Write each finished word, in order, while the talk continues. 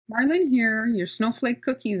Marlin here. Your snowflake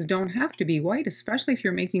cookies don't have to be white, especially if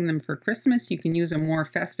you're making them for Christmas. You can use a more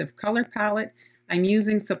festive color palette. I'm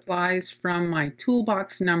using supplies from my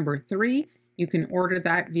toolbox number 3. You can order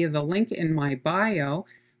that via the link in my bio.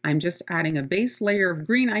 I'm just adding a base layer of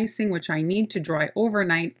green icing, which I need to dry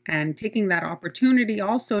overnight, and taking that opportunity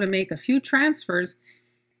also to make a few transfers.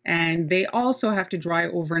 And they also have to dry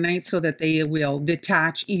overnight so that they will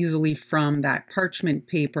detach easily from that parchment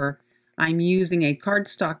paper. I'm using a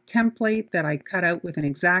cardstock template that I cut out with an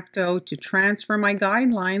X-Acto to transfer my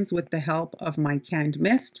guidelines with the help of my canned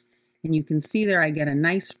mist. And you can see there I get a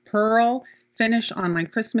nice pearl finish on my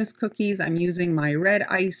Christmas cookies. I'm using my red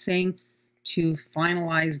icing to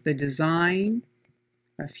finalize the design.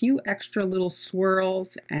 A few extra little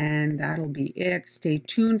swirls, and that'll be it. Stay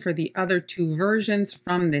tuned for the other 2 versions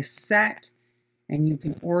from this set, and you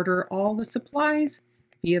can order all the supplies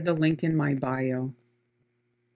via the link in my bio.